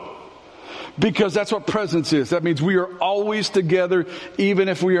don't do it. Because that's what presence is. That means we are always together, even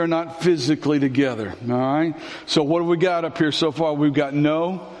if we are not physically together. All right? So what have we got up here so far? We've got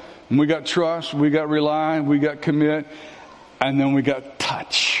know, and we got trust, we got rely, we got commit, and then we got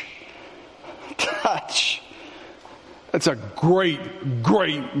touch. Touch. That's a great,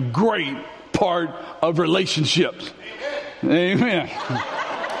 great, great part of relationships. Amen.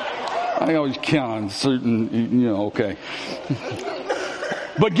 I always count on certain, okay.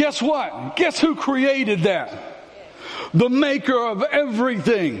 But guess what? Guess who created that? The maker of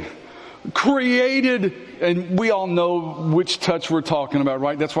everything created, and we all know which touch we're talking about,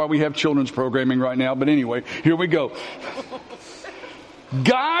 right? That's why we have children's programming right now. But anyway, here we go.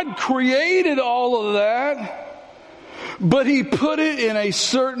 God created all of that, but He put it in a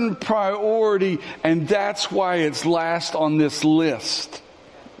certain priority, and that's why it's last on this list.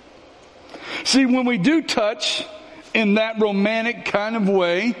 See, when we do touch in that romantic kind of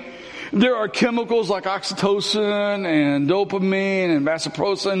way, there are chemicals like oxytocin and dopamine and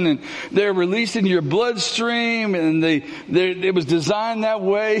vasopressin, and they're released in your bloodstream, and it was designed that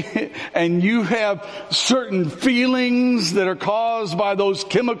way, and you have certain feelings that are caused by those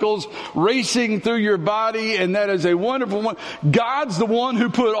chemicals racing through your body, and that is a wonderful one. God's the one who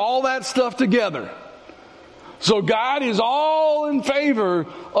put all that stuff together. So God is all in favor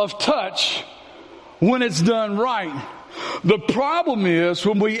of touch when it's done right. The problem is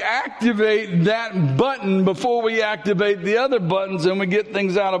when we activate that button before we activate the other buttons and we get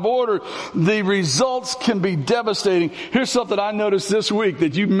things out of order, the results can be devastating. Here's something I noticed this week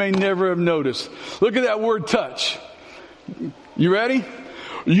that you may never have noticed. Look at that word touch. You ready?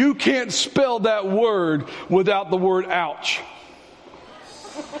 You can't spell that word without the word ouch.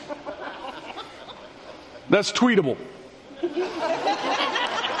 That's tweetable.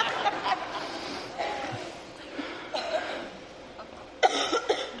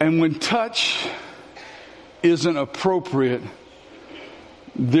 And when touch isn't appropriate,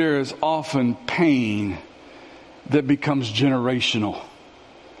 there is often pain that becomes generational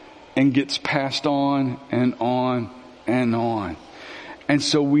and gets passed on and on and on. And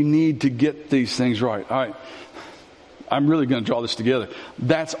so we need to get these things right. All right. I'm really going to draw this together.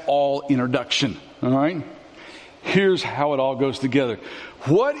 That's all introduction. All right. Here's how it all goes together.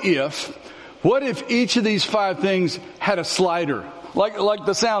 What if each of these 5 things had a slider? Like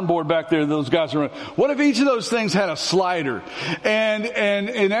the soundboard back there, those guys are running. What if each of those things had a slider? And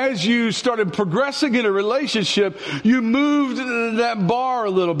as you started progressing in a relationship, you moved that bar a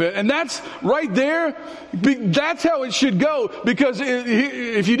little bit. And that's right there. That's how it should go. Because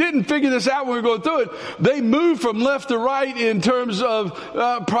if you didn't figure this out when we were going through it, they move from left to right in terms of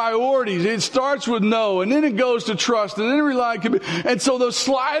priorities. It starts with no, and then it goes to trust, and then rely. And so those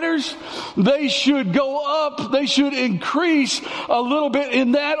sliders, they should go up. They should increase a little bit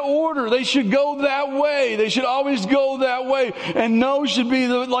in that order. They should go that way. They should always go that way. And no should be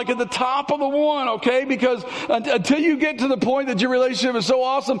like at the top of the one, okay? Because until you get to the point that your relationship is so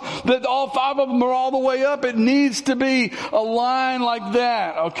awesome that all 5 of them are all the way up, it needs to be a line like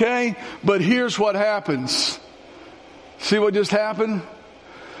that, okay? But here's what happens. See what just happened?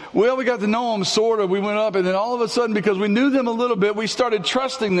 Well, we got to know them sort of. We went up, and then all of a sudden, because we knew them a little bit, we started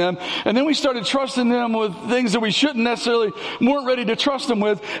trusting them. And then we started trusting them with things that we weren't ready to trust them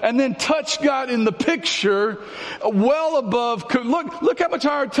with. And then touch got in the picture well above. Look how much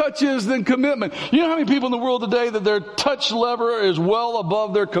higher touch is than commitment. You know how many people in the world today that their touch level is well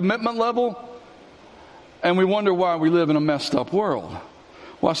above their commitment level? And we wonder why we live in a messed up world.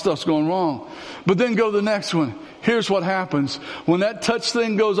 Why stuff's going wrong. But then go to the next one. Here's what happens. When that touch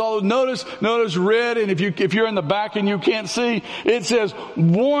thing goes notice red, and if you're in the back and you can't see, it says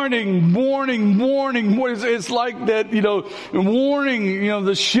warning, warning, warning. It's like that, warning,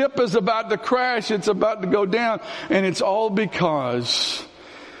 the ship is about to crash, it's about to go down. And it's all because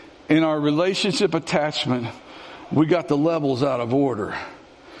in our relationship attachment, we got the levels out of order.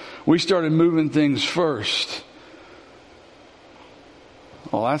 We started moving things first.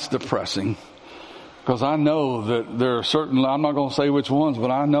 Well, that's depressing. Because I know that there are certain, I'm not going to say which ones,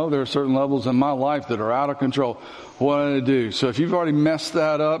 but I know there are certain levels in my life that are out of control. What do I do? So if you've already messed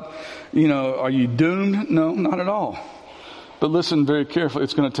that up, are you doomed? No, not at all. But listen very carefully.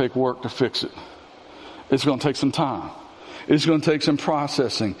 It's going to take work to fix it. It's going to take some time. It's going to take some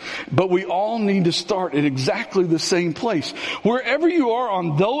processing. But we all need to start at exactly the same place. Wherever you are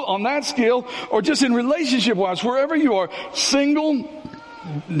on that scale, or just in relationship-wise, wherever you are, single,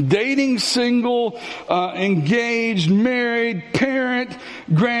 dating, single, engaged, married, parent,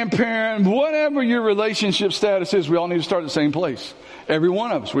 grandparent, whatever your relationship status is, we all need to start at the same place. Every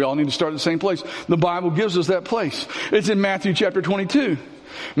one of us, we all need to start at the same place. The Bible gives us that place. It's in Matthew chapter 22.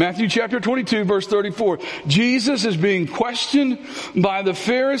 Matthew chapter 22 verse 34. Jesus is being questioned by the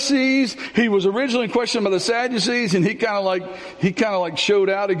Pharisees. He was originally questioned by the Sadducees, and he kind of like showed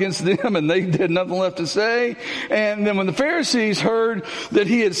out against them, and they had nothing left to say. And then when the Pharisees heard that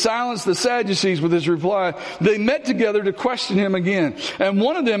he had silenced the Sadducees with his reply, they met together to question him again. And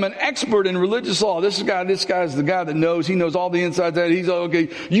one of them, an expert in religious law, this guy's the guy that knows. He knows all the insides out. He's like, okay,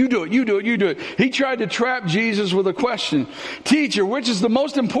 you do it. He tried to trap Jesus with a question. Teacher, which is the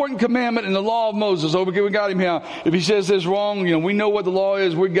most important commandment in the law of Moses? Oh, we got him here. If he says this wrong, we know what the law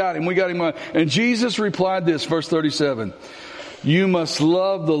is. We got him. And Jesus replied this, verse 37. You must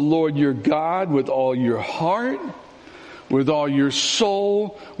love the Lord your God with all your heart, with all your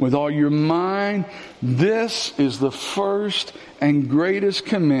soul, with all your mind. This is the first and greatest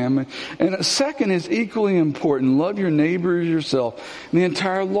commandment. And a second is equally important. Love your neighbor as yourself. And the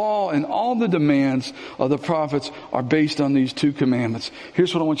entire law and all the demands of the prophets are based on these two commandments.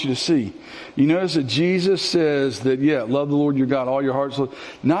 Here's what I want you to see. You notice that Jesus says that, love the Lord your God, all your heart. So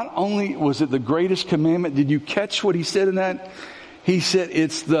not only was it the greatest commandment, did you catch what he said in that? He said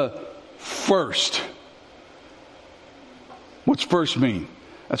it's the first. What's first mean?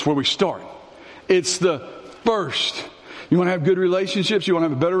 That's where we start. It's the first. You want to have good relationships? You want to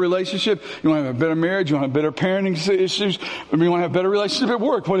have a better relationship? You want to have a better marriage? You want to have better parenting issues? You want to have a better relationship at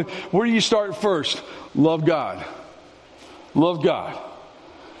work? Where do you start first? Love God. Love God.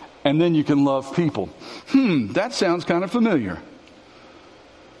 And then you can love people. That sounds kind of familiar.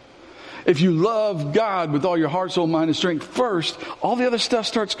 If you love God with all your heart, soul, mind, and strength first, all the other stuff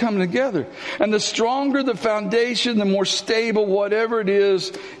starts coming together. And the stronger the foundation, the more stable whatever it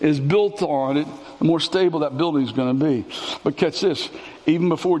is built on it, the more stable that building is going to be. But catch this. Even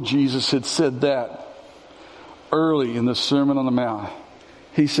before Jesus had said that, early in the Sermon on the Mount,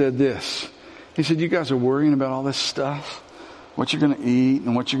 he said this. He said, you guys are worrying about all this stuff. What you're going to eat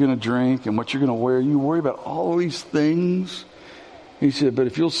and what you're going to drink and what you're going to wear. You worry about all these things. He said, but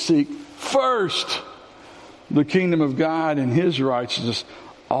if you'll seek first the kingdom of God and his righteousness,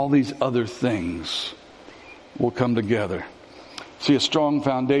 all these other things will come together. See, a strong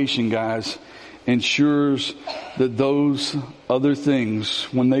foundation, guys, ensures that those other things,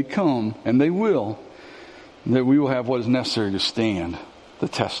 when they come, and they will, that we will have what is necessary to stand the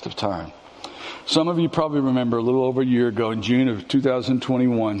test of time. Some of you probably remember a little over a year ago, in June of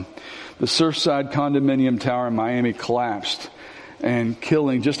 2021, the Surfside condominium tower in Miami collapsed and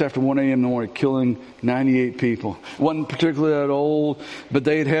killing, just after 1 a.m. in the morning, killing 98 people. It wasn't particularly that old, but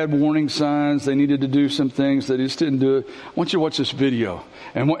they had warning signs. They needed to do some things. They just didn't do it. I want you to watch this video.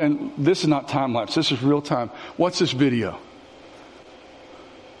 And this is not time-lapse. This is real time. Watch this video.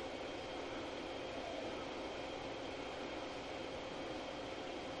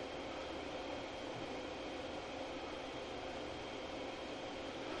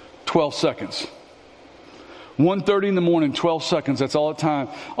 "12 seconds. 1:30 in the morning, 12 seconds. That's all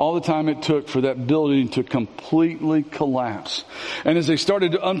the time it took for that building to completely collapse. And as they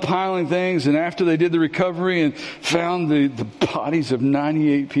started unpiling things, and after they did the recovery and found the bodies of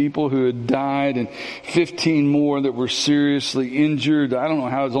 98 people who had died and 15 more that were seriously injured. I don't know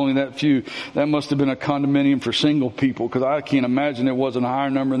how it was only that few. That must have been a condominium for single people, because I can't imagine it wasn't a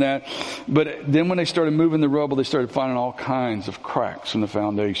higher number than that. But then when they started moving the rubble, they started finding all kinds of cracks in the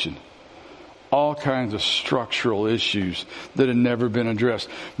foundation. All kinds of structural issues that had never been addressed.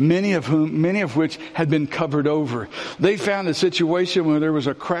 Many of which had been covered over. They found a situation where there was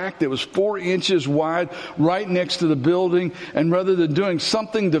a crack that was 4 inches wide right next to the building. And rather than doing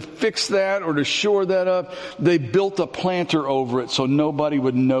something to fix that or to shore that up, they built a planter over it so nobody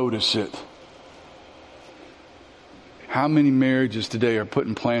would notice it. How many marriages today are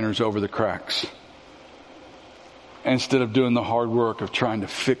putting planters over the cracks instead of doing the hard work of trying to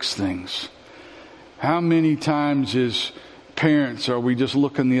fix things? How many times as parents are we just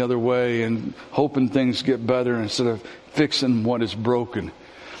looking the other way and hoping things get better instead of fixing what is broken?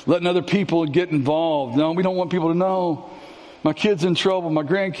 Letting other people get involved. No, we don't want people to know. My kid's in trouble, my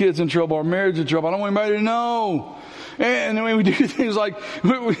grandkid's in trouble, our marriage is in trouble. I don't want anybody to know. And then we do things like,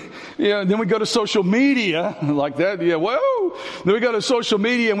 then we go to social media like that. Whoa! Then we go to social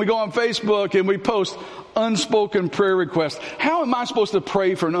media and we go on Facebook and we post unspoken prayer requests. How am I supposed to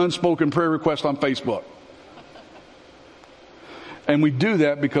pray for an unspoken prayer request on Facebook? And we do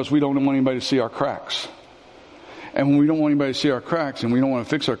that because we don't want anybody to see our cracks. And when we don't want anybody to see our cracks and we don't want to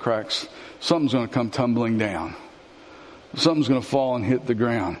fix our cracks, something's going to come tumbling down. something's going to fall and hit the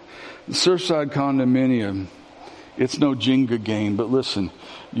ground. The Surfside condominium, it's no Jenga game, but listen,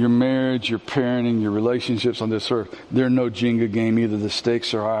 your marriage, your parenting, your relationships on this earth, they're no Jenga game either. The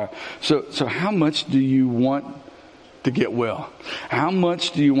stakes are high. So how much do you want to get well? How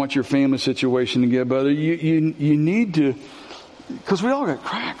much do you want your family situation to get better? You need to, because we all got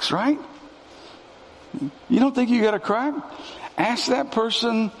cracks, right? You don't think you got a crack? Ask that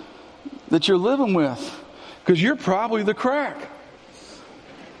person that you're living with, because you're probably the crack.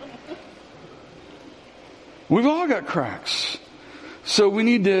 We've all got cracks. So we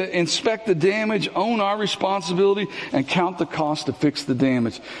need to inspect the damage, own our responsibility, and count the cost to fix the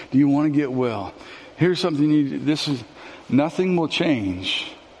damage. Do you want to get well? Here's something you need. Nothing will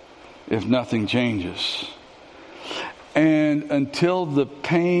change if nothing changes. And until the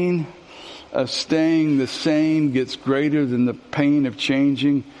pain of staying the same gets greater than the pain of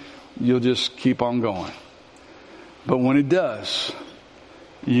changing, you'll just keep on going. But when it does,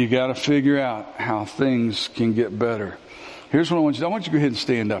 you got to figure out how things can get better. Here's what I want you to go ahead and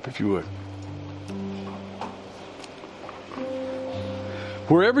stand up if you would.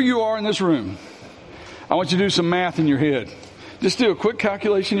 Wherever you are in this room, I want you to do some math in your head. Just do a quick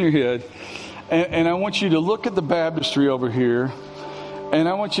calculation in your head. And I want you to look at the baptistry over here. And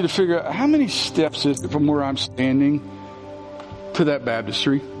I want you to figure out how many steps is it from where I'm standing to that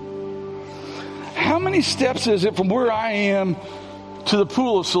baptistry? How many steps is it from where I am to the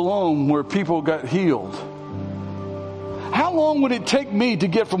pool of Siloam where people got healed? How long would it take me to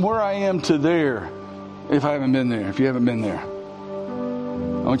get from where I am to there if I haven't been there, if you haven't been there?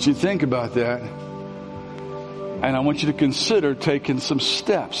 I want you to think about that. And I want you to consider taking some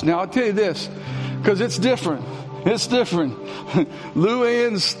steps. Now, I'll tell you this, because it's different. It's different. Lou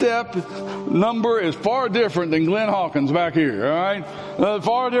Ann's step number is far different than Glenn Hawkins back here, all right?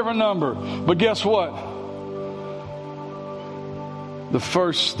 Far different number. But guess what? The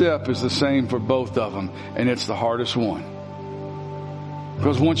first step is the same for both of them, and it's the hardest one.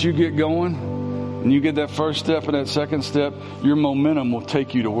 Because once you get going, and you get that first step and that second step, your momentum will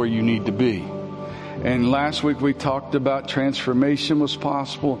take you to where you need to be. And last week we talked about transformation was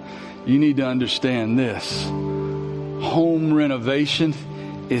possible. You need to understand this. Home renovation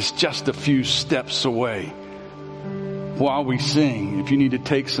is just a few steps away. While we sing, if you need to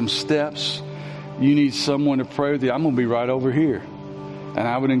take some steps, you need someone to pray with you, I'm going to be right over here. And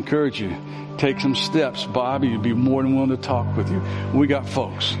I would encourage you, take some steps. Bobby would be more than willing to talk with you. We got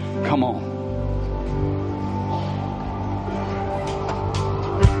folks. Come on.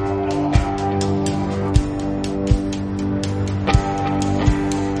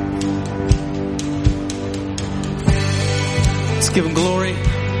 Let's give him glory.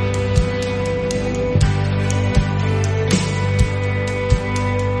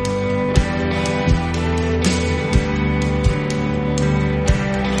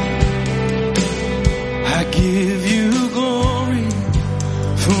 I give you glory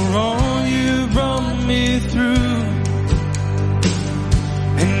for all you brought me through.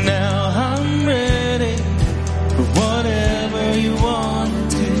 And now I'm ready for whatever you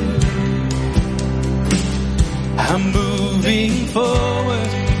want to do. I'm moving forward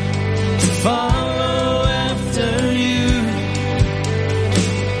to follow after you.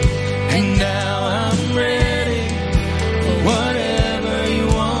 And now I'm ready for whatever you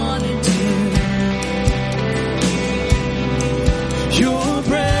want to do. Your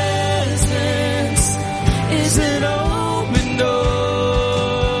presence is an open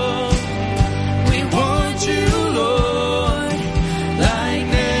door. We want you, Lord, like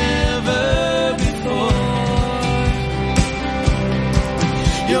never before.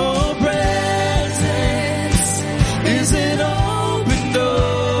 Your presence is an open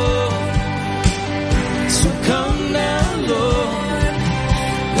door. So come now, Lord,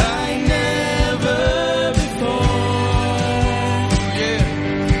 like never before. Yeah.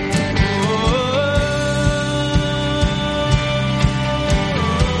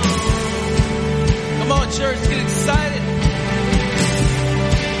 Come on, church, get excited.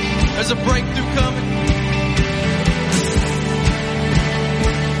 There's a breakthrough coming.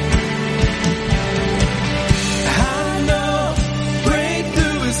 I know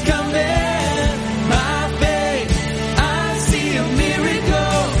breakthrough is coming. By faith, I see a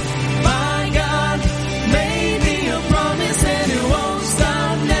miracle. My God made me a promise and it won't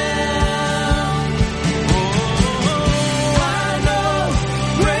stop now. Oh, I know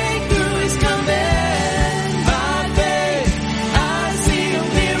breakthrough is coming. By faith, I see a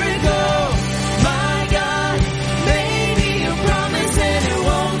miracle.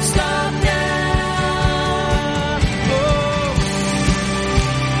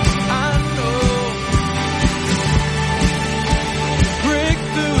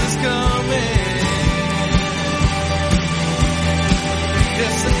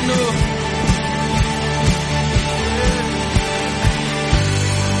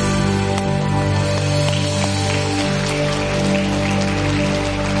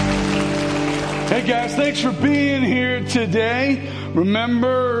 Hey guys, thanks for being here today.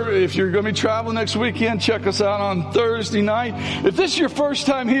 Remember, if you're going to be traveling next weekend, check us out on Thursday night. If this is your first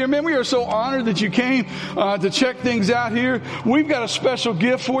time here, man, we are so honored that you came to check things out here. We've got a special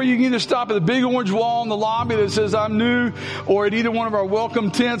gift for you. You can either stop at the big orange wall in the lobby that says I'm new, or at either one of our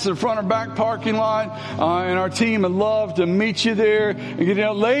welcome tents in front or back parking lot. And our team would love to meet you there.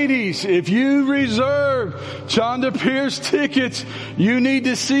 And ladies, if you reserve Chonda Pierce tickets, you need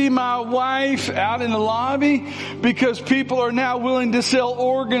to see my wife out in the lobby, because people are now willing to sell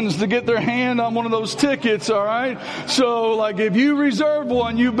organs to get their hand on one of those tickets, all right? So, like, if you reserve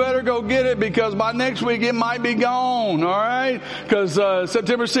one, you better go get it, because by next week it might be gone, all right? Because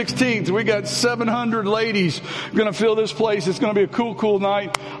September 16th, we got 700 ladies going to fill this place. It's going to be a cool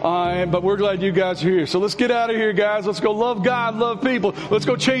night, but we're glad you guys are here. So let's get out of here, guys. Let's go love God, love people. Let's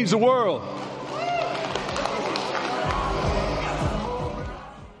go change the world.